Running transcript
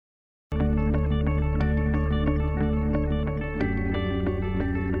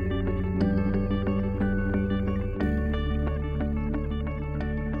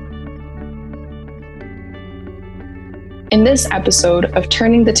In this episode of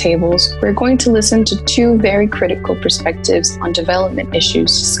Turning the Tables, we're going to listen to two very critical perspectives on development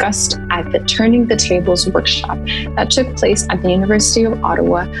issues discussed at the Turning the Tables workshop that took place at the University of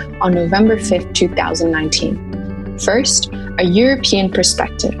Ottawa on November 5th, 2019. First, a European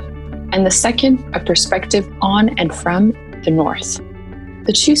perspective, and the second, a perspective on and from the North.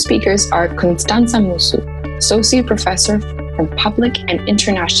 The two speakers are Constanța Musu, Associate Professor for Public and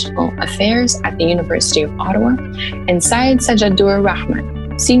International Affairs at the University of Ottawa, and Syed Sajadur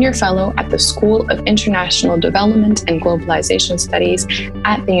Rahman, Senior Fellow at the School of International Development and Globalization Studies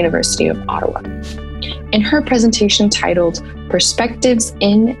at the University of Ottawa. In her presentation titled Perspectives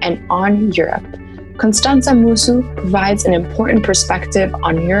in and on Europe, Constanța Musu provides an important perspective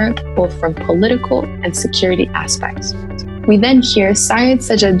on Europe both from political and security aspects. We then hear Syed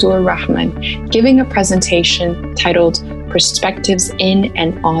Sajadur Rahman giving a presentation titled Perspectives in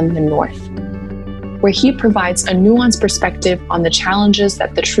and on the North, where he provides a nuanced perspective on the challenges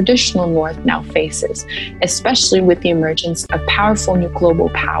that the traditional North now faces, especially with the emergence of powerful new global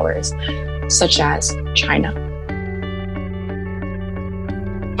powers, such as China.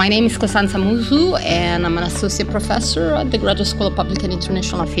 My name is Constanța Musu, and I'm an associate professor at the Graduate School of Public and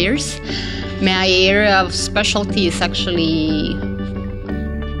International Affairs. My area of specialty is actually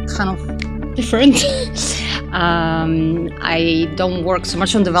kind of different. I don't work so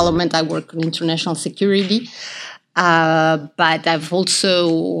much on development. I work on international security, but I've also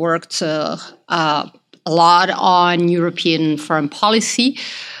worked a lot on European foreign policy,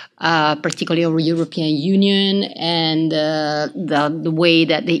 particularly over European Union and the way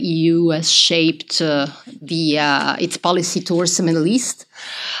that the EU has shaped its policy towards the Middle East.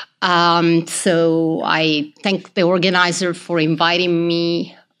 So I thank the organizer for inviting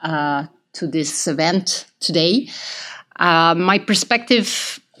me to this event today. My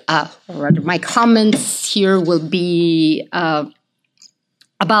perspective, or rather my comments here will be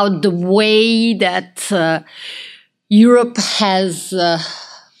about the way that Europe has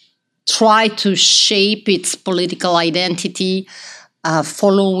tried to shape its political identity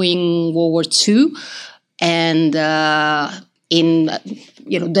following World War II, and in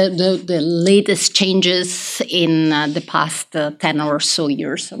the latest changes in the past 10 or so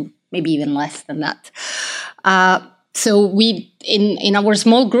years, or maybe even less than that. So we, in our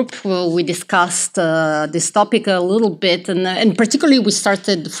small group, we discussed this topic a little bit, and particularly we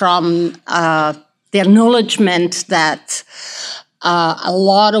started from the acknowledgement that a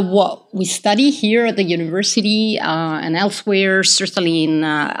lot of what we study here at the university and elsewhere, certainly in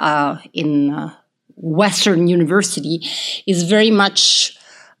Western university, is very much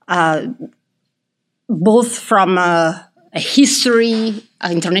both from a history,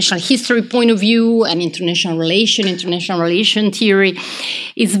 international history point of view, and international relation theory,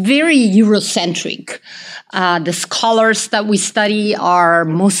 is very Eurocentric. The scholars that we study are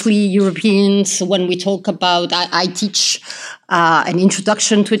mostly Europeans. When we talk about, I teach an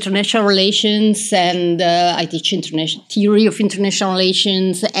introduction to international relations, and I teach international theory of international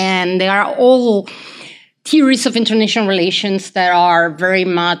relations, and they are all theories of international relations that are very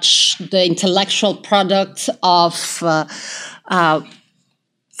much the intellectual product of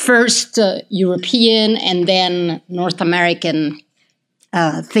first European and then North American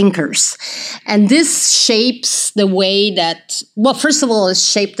thinkers. And this shapes the way that, well, first of all, it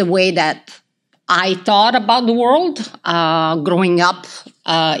shaped the way that I thought about the world growing up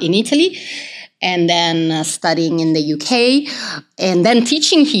in Italy, and then studying in the UK, and then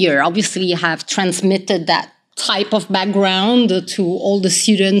teaching here. Obviously, I have transmitted that type of background to all the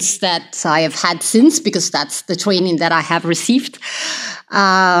students that I have had since, because that's the training that I have received.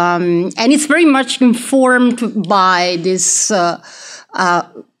 And it's very much informed by this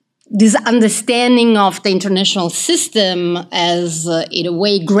understanding of the international system as, in a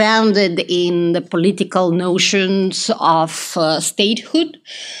way, grounded in the political notions of statehood,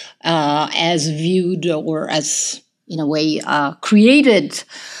 as viewed or as, in a way, created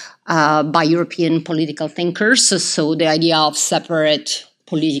by European political thinkers. So the idea of separate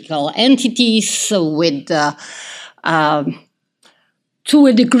political entities with, to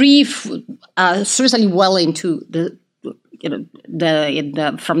a degree, certainly well into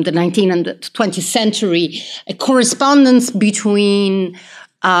from the 19th and the 20th century, a correspondence between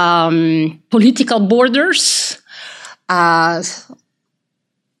political borders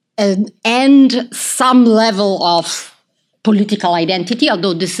and some level of political identity,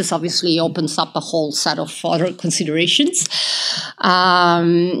 although this is obviously opens up a whole set of other considerations.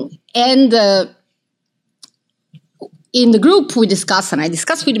 In the group, we discuss, and I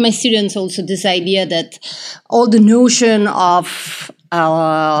discuss with my students also, this idea that all the notion of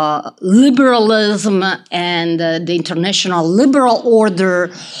liberalism and the international liberal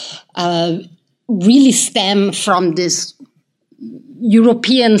order really stem from this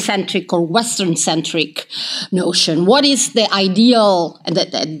European-centric or Western-centric notion. What is the ideal, and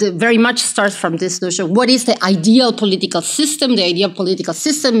that very much starts from this notion, what is the ideal political system? The ideal political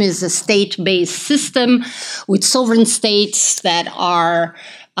system is a state-based system with sovereign states that are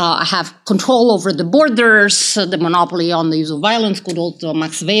have control over the borders, the monopoly on the use of violence, good old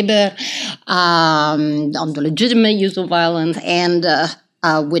Max Weber, on the legitimate use of violence, and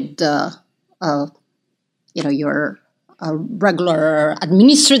with your regular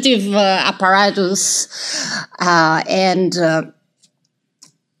administrative apparatus and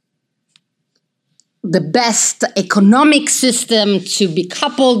the best economic system to be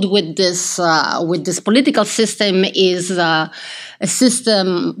coupled with this political system is a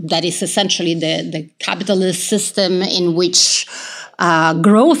system that is essentially the capitalist system, in which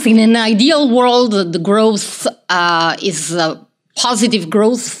growth, in an ideal world, the growth is positive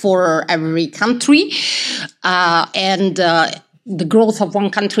growth for every country, and the growth of one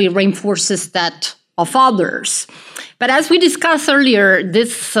country reinforces that of others. But as we discussed earlier,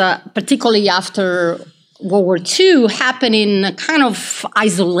 this, particularly after World War II, happened in a kind of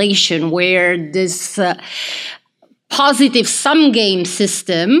isolation, where this positive sum game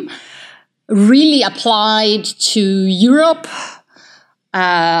system really applied to Europe,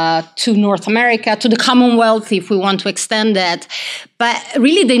 to North America, to the Commonwealth, if we want to extend that. But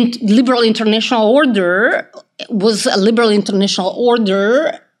really, the liberal international order was a liberal international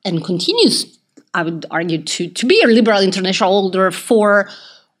order and continues, I would argue, to be a liberal international order for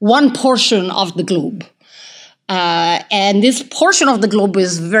one portion of the globe. And this portion of the globe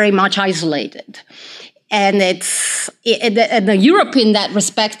is very much isolated. And the Europe in that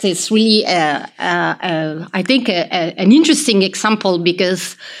respect is really, I think, an interesting example,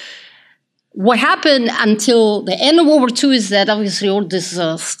 because what happened until the end of World War II is that obviously all this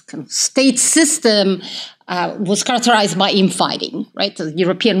state system was characterized by infighting, right? The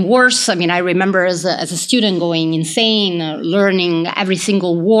European wars. I mean, I remember as a student going insane, learning every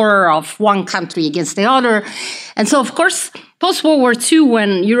single war of one country against the other. And so, of course, post-World War II,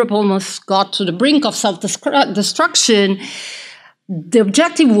 when Europe almost got to the brink of self-destruction, the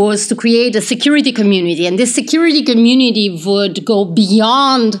objective was to create a security community. And this security community would go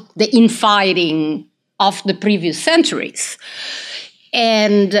beyond the infighting of the previous centuries.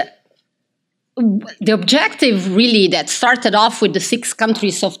 And the objective really that started off with the 6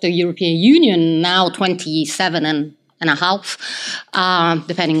 countries of the European Union, now 27 and a half,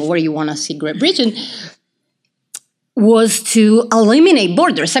 depending where you want to see Great Britain, was to eliminate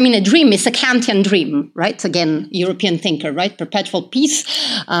borders. I mean, a dream is a Kantian dream, right? Again, European thinker, right? Perpetual peace,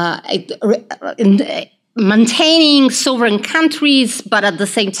 maintaining sovereign countries, but at the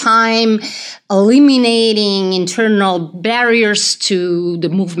same time eliminating internal barriers to the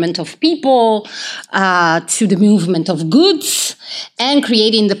movement of people, to the movement of goods, and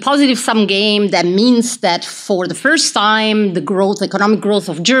creating the positive sum game that means that for the first time, the economic growth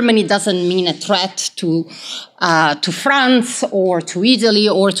of Germany doesn't mean a threat to France or to Italy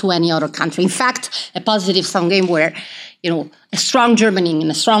or to any other country. In fact, a positive sum game where, a strong Germany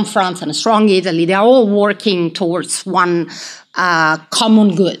and a strong France and a strong Italy, they are all working towards one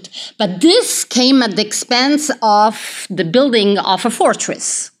common good. But this came at the expense of the building of a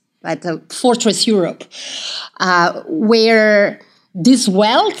fortress, right? The fortress Europe, where this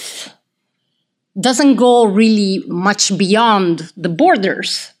wealth doesn't go really much beyond the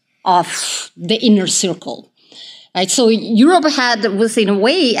borders of the inner circle. Right? So Europe was in a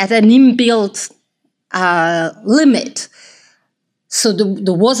way at an inbuilt limit. So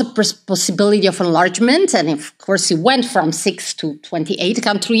there was a possibility of enlargement, and of course it went from 6 to 28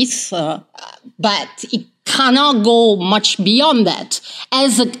 countries, but it cannot go much beyond that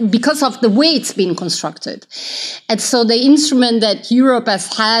because of the way it's been constructed. And so the instrument that Europe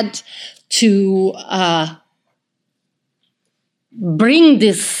has had to bring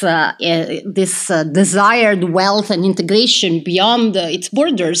this desired wealth and integration beyond its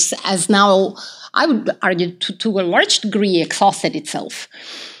borders has now, I would argue, to a large degree, exhausted itself.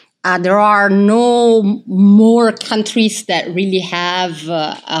 There are no more countries that really have,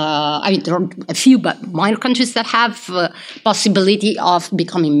 there are a few, but minor countries that have possibility of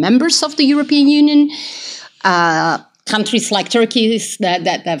becoming members of the European Union. Countries like Turkey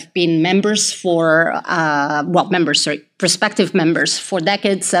that have been members prospective members for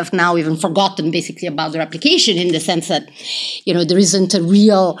decades have now even forgotten basically about their application, in the sense that, there isn't a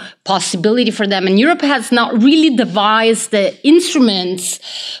real possibility for them. And Europe has not really devised the instruments,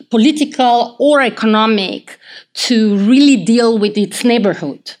 political or economic, to really deal with its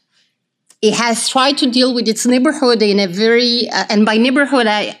neighborhood. It has tried to deal with its neighborhood in a very, and by neighborhood,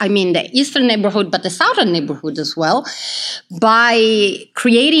 I mean the eastern neighborhood, but the southern neighborhood as well, by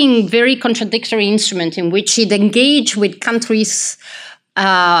creating very contradictory instruments in which it engaged with countries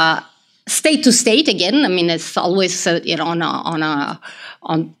state to state. Again, I mean, it's always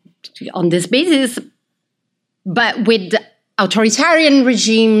on this basis, but with authoritarian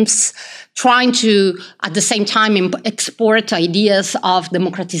regimes trying to, at the same time, export ideas of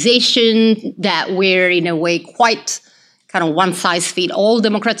democratization that were, in a way, quite kind of one-size-fits-all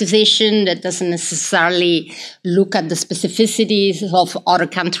democratization that doesn't necessarily look at the specificities of other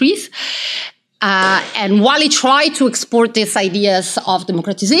countries. And while it tried to export these ideas of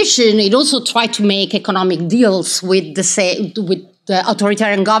democratization, it also tried to make economic deals with the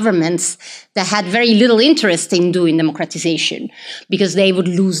authoritarian governments that had very little interest in doing democratization because they would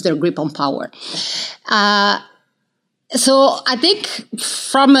lose their grip on power. So I think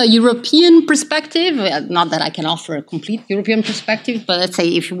from a European perspective, not that I can offer a complete European perspective, but let's say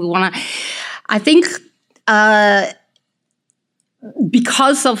if we want to, I think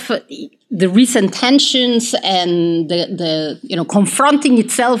because of the recent tensions and the confronting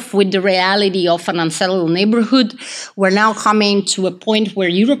itself with the reality of an unsettled neighborhood, we're now coming to a point where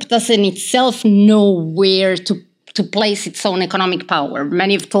Europe doesn't itself know where to place its own economic power.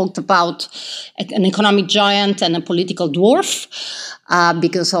 Many have talked about an economic giant and a political dwarf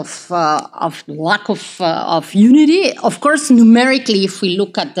because of lack of unity. Of course, numerically, if we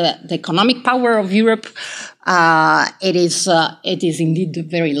look at the economic power of Europe, it is indeed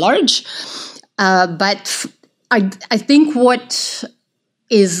very large. But I think what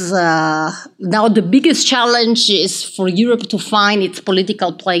is now the biggest challenge is for Europe to find its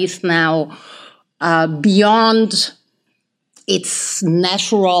political place now beyond its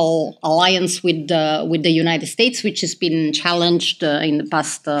natural alliance with the United States, which has been challenged in the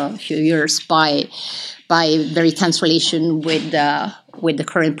past few years by very tense relation with the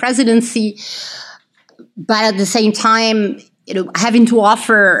current presidency. But at the same time, having to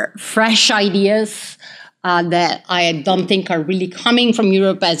offer fresh ideas that I don't think are really coming from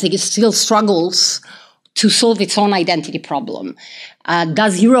Europe, as it still struggles to solve its own identity problem.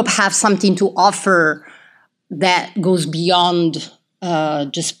 Does Europe have something to offer that goes beyond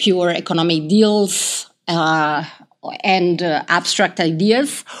just pure economic deals and abstract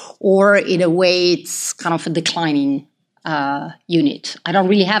ideas, or in a way it's kind of a declining unit? I don't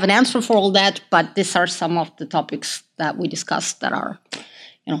really have an answer for all that, but these are some of the topics that we discussed that are,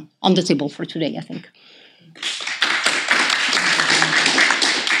 on the table for today, I think.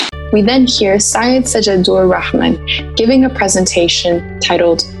 We then hear Syed Sajadur Rahman giving a presentation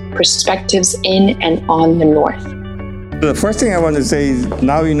titled Perspectives in and on the North. The first thing I want to say is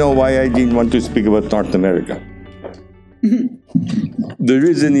now you know why I didn't want to speak about North America. The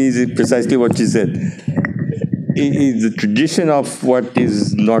reason is precisely what you said. The tradition of what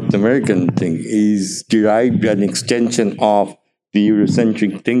is North American thing is derived an extension of the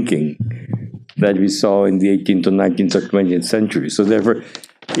Eurocentric thinking that we saw in the 18th or 19th or 20th century. So therefore,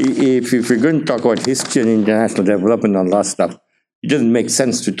 if we're going to talk about history and international development and all that stuff, it doesn't make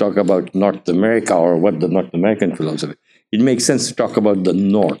sense to talk about North America or what the North American philosophy. It makes sense to talk about the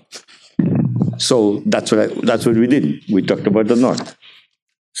North. So that's what we did. We talked about the North.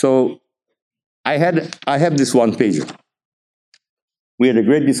 So I have this one pager. We had a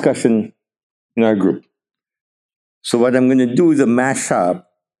great discussion in our group. So what I'm going to do is a mashup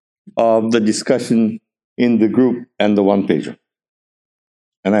of the discussion in the group and the one pager.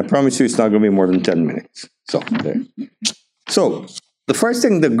 And I promise you it's not going to be more than 10 minutes. So the first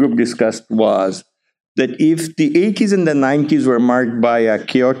thing the group discussed was that if the 80s and the 90s were marked by a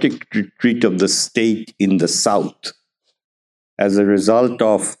chaotic retreat of the state in the South as a result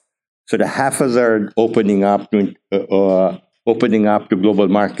of sort of haphazard opening up to global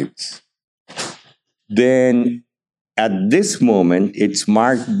markets, then at this moment, it's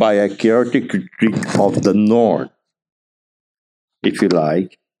marked by a chaotic retreat of the North, if you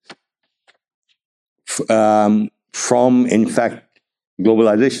like, from, in fact,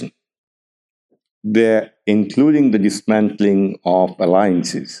 globalization. They're including the dismantling of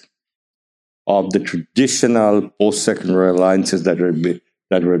alliances, of the traditional post-secondary alliances that were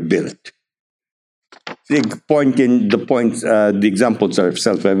built. The examples are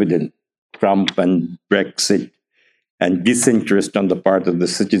self-evident. Trump and Brexit and disinterest on the part of the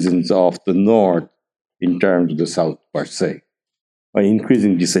citizens of the North in terms of the South per se, or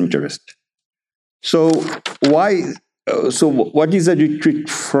increasing disinterest. So why? So what is a retreat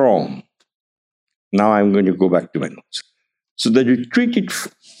from? Now I'm going to go back to my notes. So the retreat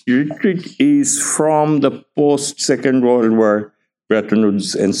is from the post-Second World War Bretton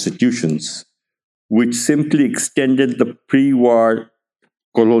Woods institutions, which simply extended the pre-war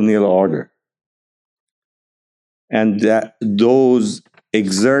colonial order. And that those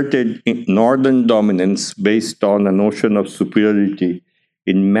exerted northern dominance based on a notion of superiority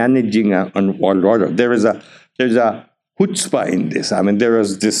in managing a world order. There's a chutzpah in this. I mean, there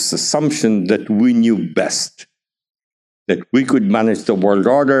was this assumption that we knew best, that we could manage the world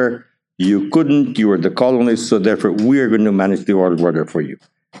order. You couldn't, you were the colonists, so therefore we are going to manage the world order for you.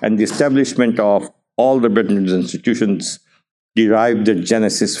 And the establishment of all the Bretton Woods institutions derived their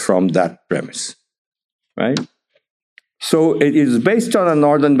genesis from that premise, right? So it is based on a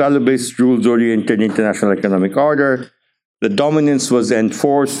northern value-based rules-oriented international economic order. The dominance was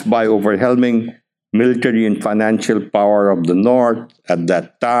enforced by overwhelming military and financial power of the North at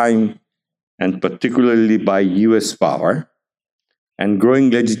that time, and particularly by US power, and growing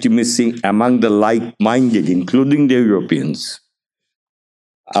legitimacy among the like-minded, including the Europeans,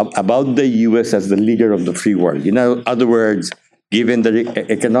 about the US as the leader of the free world. In other words, given the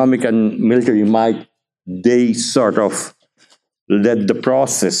economic and military might, they sort of led the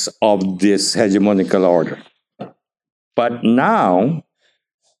process of this hegemonical order. But now,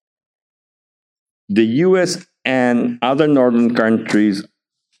 the US and other northern countries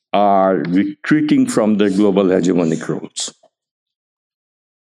are retreating from their global hegemonic roles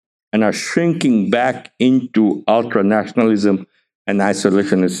and are shrinking back into ultranationalism and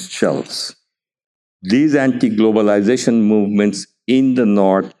isolationist shells. These anti-globalization movements in the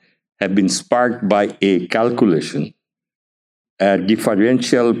North have been sparked by a calculation, a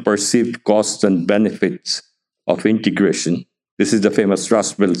differential perceived costs and benefits of integration. This is the famous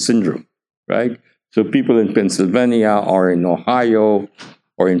Rust Belt syndrome, right? So people in Pennsylvania or in Ohio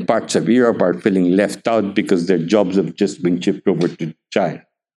or in parts of Europe are feeling left out because their jobs have just been shipped over to China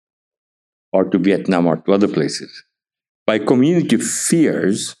or to Vietnam or to other places. By community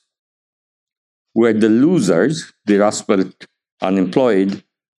fears, where the losers, the Rust Belt unemployed,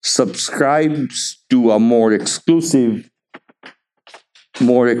 subscribes to a more exclusive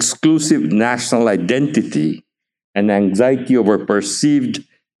national identity and anxiety over perceived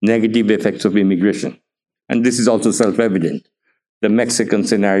negative effects of immigration. And this is also self-evident. The Mexican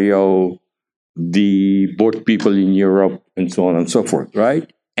scenario, the boat people in Europe, and so on and so forth,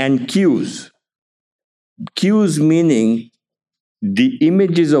 right? And cues. Cues meaning the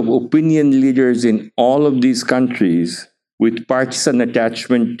images of opinion leaders in all of these countries with partisan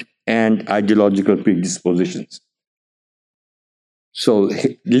attachment and ideological predispositions. So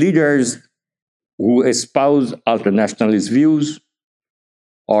leaders who espouse ultranationalist views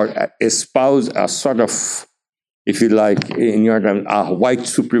or espouse a sort of, if you like, in your term, a white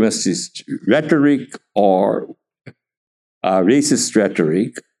supremacist rhetoric or a racist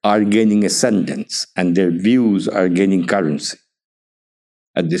rhetoric are gaining ascendance and their views are gaining currency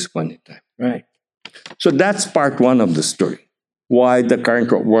at this point in time, right? So that's part one of the story, why the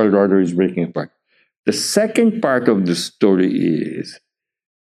current world order is breaking apart. The second part of the story is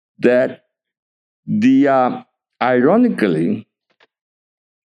that ironically,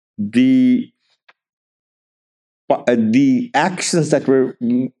 the actions that were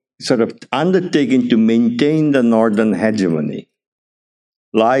sort of undertaken to maintain the northern hegemony,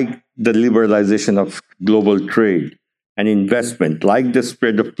 like the liberalization of global trade and investment, like the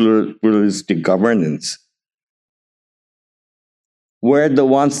spread of pluralistic governance, were the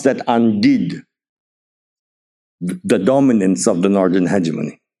ones that undid the dominance of the northern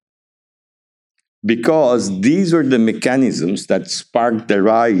hegemony. Because these were the mechanisms that sparked the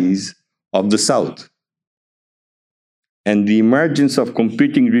rise of the South and the emergence of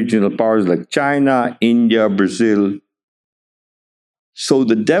competing regional powers like China, India, Brazil. So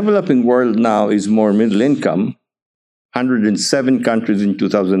the developing world now is more middle income, 107 countries in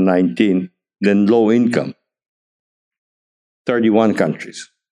 2019, than low income, 31 countries,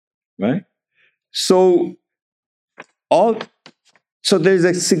 right? So there's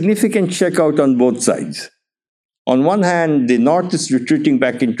a significant checkout on both sides. On one hand, the North is retreating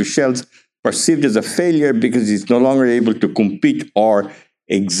back into shells, perceived as a failure because it's no longer able to compete or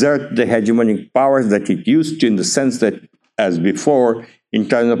exert the hegemonic powers that it used to, in the sense that, as before, in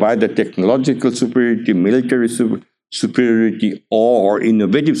terms of either technological superiority, military superiority, or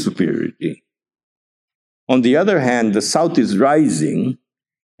innovative superiority. On the other hand, the South is rising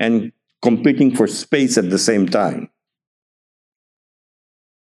and competing for space at the same time.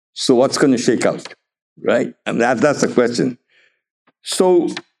 So what's going to shake out? right? And that's the question. So,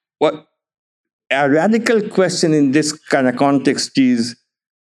 what a radical question in this kind of context is: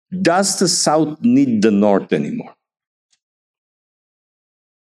 does the South need the North anymore?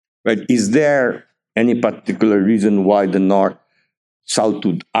 Right? Is there any particular reason why the South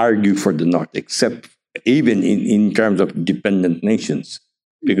would argue for the North, except even in terms of dependent nations,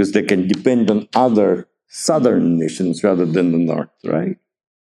 because they can depend on other Southern nations rather than the North, right?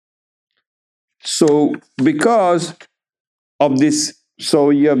 So, because of this,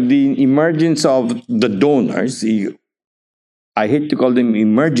 so you have the emergence of the donors. I hate to call them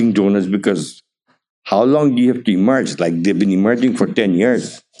emerging donors because how long do you have to emerge? Like they've been emerging for 10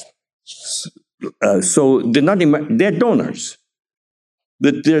 years. So they're not, they're donors.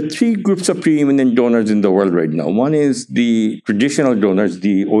 There are three groups of preeminent donors in the world right now. One is the traditional donors,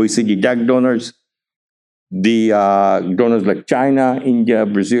 the OECD DAC donors, the donors like China, India,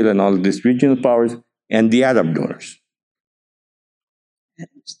 Brazil, and all of these regional powers, and the Arab donors.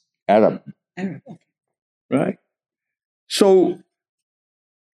 Arab. Right? So,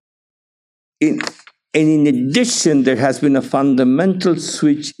 in addition, there has been a fundamental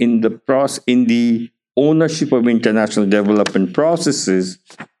switch in the ownership of international development processes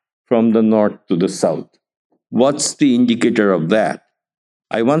from the North to the South. What's the indicator of that?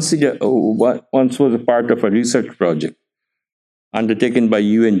 I once was a part of a research project undertaken by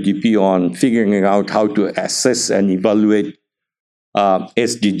UNDP on figuring out how to assess and evaluate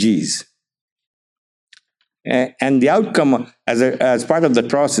SDGs. And the outcome, as part of the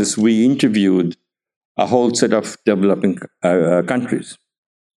process, we interviewed a whole set of developing countries.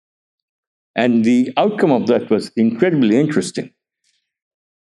 And the outcome of that was incredibly interesting.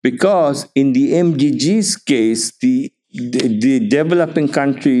 Because in the MDGs case, the developing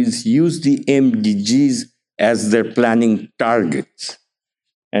countries use the MDGs as their planning targets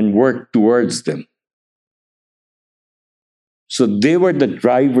and work towards them. So they were the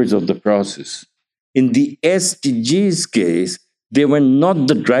drivers of the process. In the SDGs case, they were not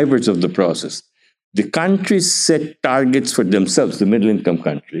the drivers of the process. The countries set targets for themselves, the middle-income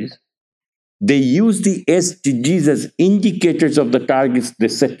countries. They use the SDGs as indicators of the targets they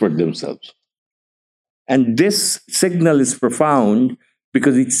set for themselves. And this signal is profound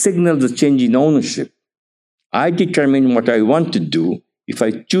because it signals a change in ownership. I determine what I want to do. If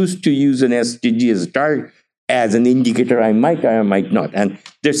I choose to use an SDG as a target, as an indicator, I might or I might not. And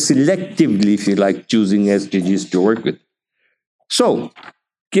they're selectively, if you like, choosing SDGs to work with. So,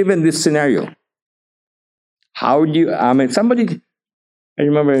 given this scenario, how do you, I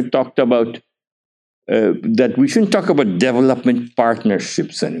remember talked about that we shouldn't talk about development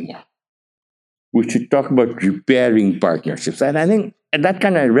partnerships anymore. We should talk about repairing partnerships. And I think that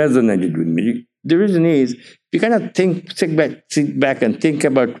kind of resonated with me. The reason is, you kind of sit back and think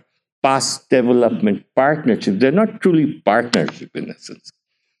about past development partnerships. They're not truly partnership in essence.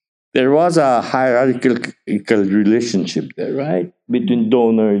 There was a hierarchical relationship there, right? Between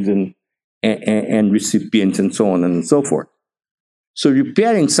donors and recipients and so on and so forth. So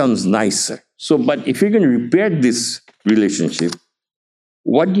repairing sounds nicer. But if you're going to repair this relationship,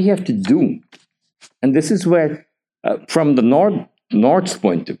 what do you have to do? And this is where, from the North's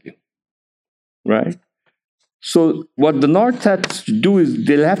point of view, right? So what the North has to do is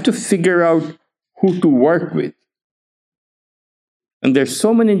they'll have to figure out who to work with. And there's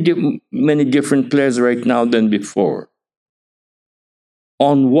so many different players right now than before.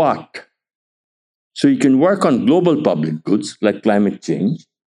 On what? So you can work on global public goods like climate change,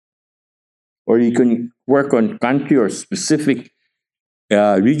 or you can work on country or specific,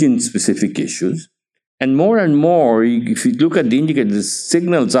 region-specific issues. And more, if you look at the indicators, the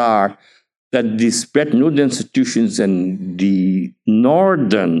signals are that these Bretton Woods institutions and the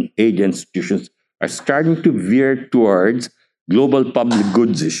Northern aid institutions are starting to veer towards global public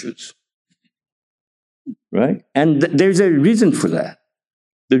goods issues, right? And there's a reason for that.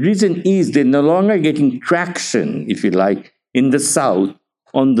 The reason is they're no longer getting traction, if you like, in the South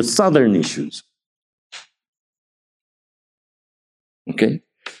on the Southern issues. Okay?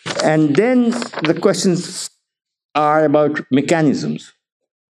 And then the questions are about mechanisms.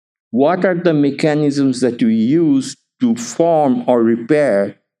 What are the mechanisms that you use to form or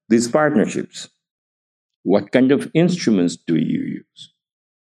repair these partnerships? What kind of instruments do you use?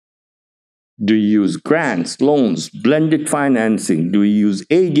 Do you use grants, loans, blended financing? Do you use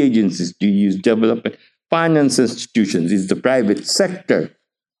aid agencies? Do you use development finance institutions? Is the private sector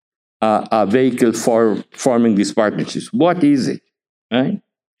a vehicle for forming these partnerships? What is it? Right?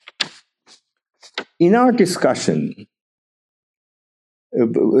 In our discussion,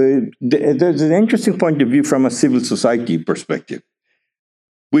 there's an interesting point of view from a civil society perspective,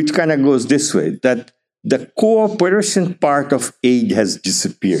 which kind of goes this way, that the cooperation part of aid has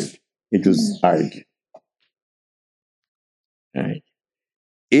disappeared. It was argued. Right.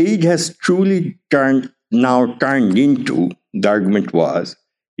 Aid has truly turned into, the argument was,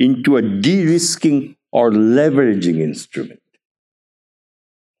 into a de-risking or leveraging instrument.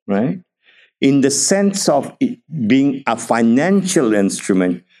 Right? In the sense of it being a financial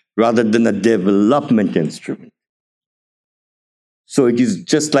instrument rather than a development instrument. So it is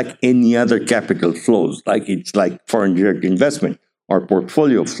just like any other capital flows, like it's like foreign direct investment or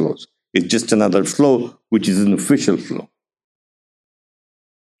portfolio flows. It's just another flow, which is an official flow.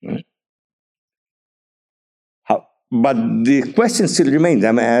 Right? But the question still remains.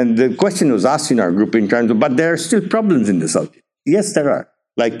 And the question was asked in our group in terms of, but there are still problems in the subject. Yes, there are.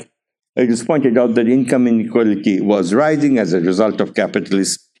 Like it was pointed out that income inequality was rising as a result of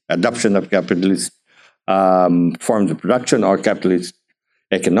adoption of capitalist forms of production or capitalist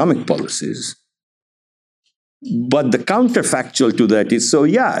economic policies. But the counterfactual to that is, so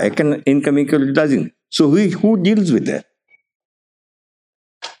yeah, income inequality doesn't. So who deals with that?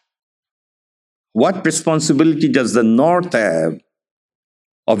 What responsibility does the North have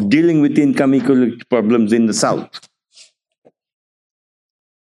of dealing with income inequality problems in the South?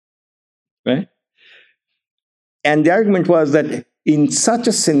 Right? And the argument was that in such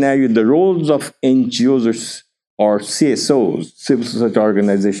a scenario, the roles of NGOs or CSOs, civil society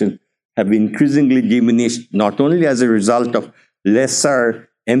organizations, have increasingly diminished, not only as a result of lesser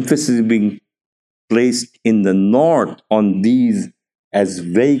emphasis being placed in the North on these as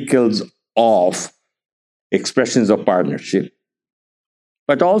vehicles of expressions of partnership,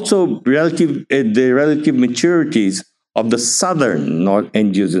 but also the relative maturities of the Southern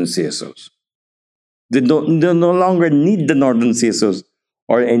NGOs and CSOs. They no longer need the Northern CSOs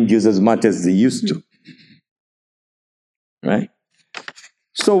or NGOs as much as they used to. Right?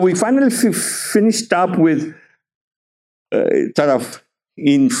 So we finally finished up with sort of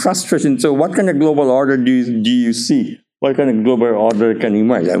in frustration. So what kind of global order do you see? What kind of global order can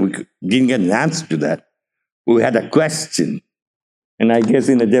emerge? And we didn't get an answer to that. We had a question. And I guess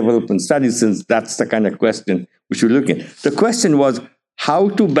in the development studies, since that's the kind of question we should look at. The question was how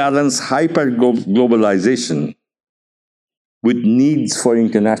to balance hyper-globalization with needs for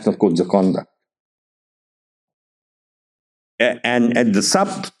international codes of conduct. And the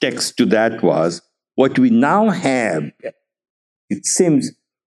subtext to that was, what we now have, it seems,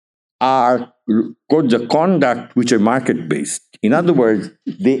 are codes of conduct which are market-based. In other words,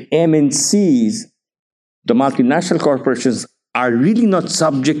 the MNCs, the multinational corporations, are really not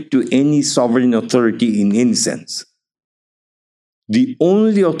subject to any sovereign authority in any sense. The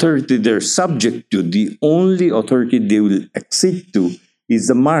only authority they're subject to, the only authority they will accede to, is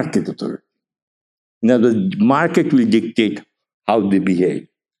the market authority. In other words, the market will dictate how they behave.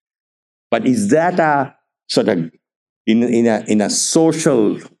 But is that a sort of, in a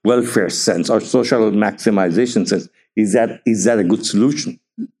social welfare sense or social maximization sense, is that a good solution?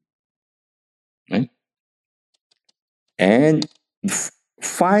 Right? And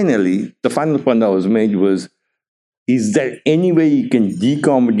finally, the final point that was made was, is there any way you can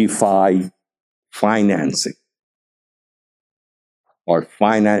decommodify financing or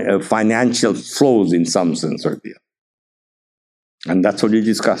financial flows in some sense or the other? And that's what we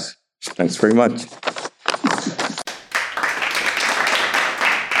discussed. Thanks very much.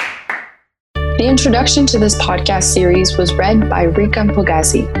 The introduction to this podcast series was read by Rika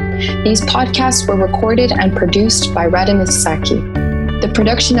Mpogazi. These podcasts were recorded and produced by Radimus Saki. The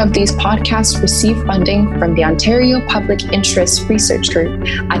production of these podcasts received funding from the Ontario Public Interest Research Group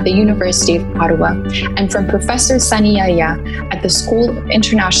at the University of Ottawa and from Professor Sunny Yahya at the School of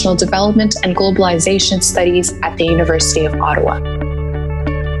International Development and Globalization Studies at the University of Ottawa.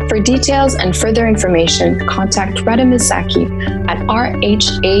 For details and further information, contact Radimus Saki at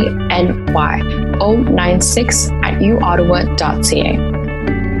rhany096@uottawa.ca.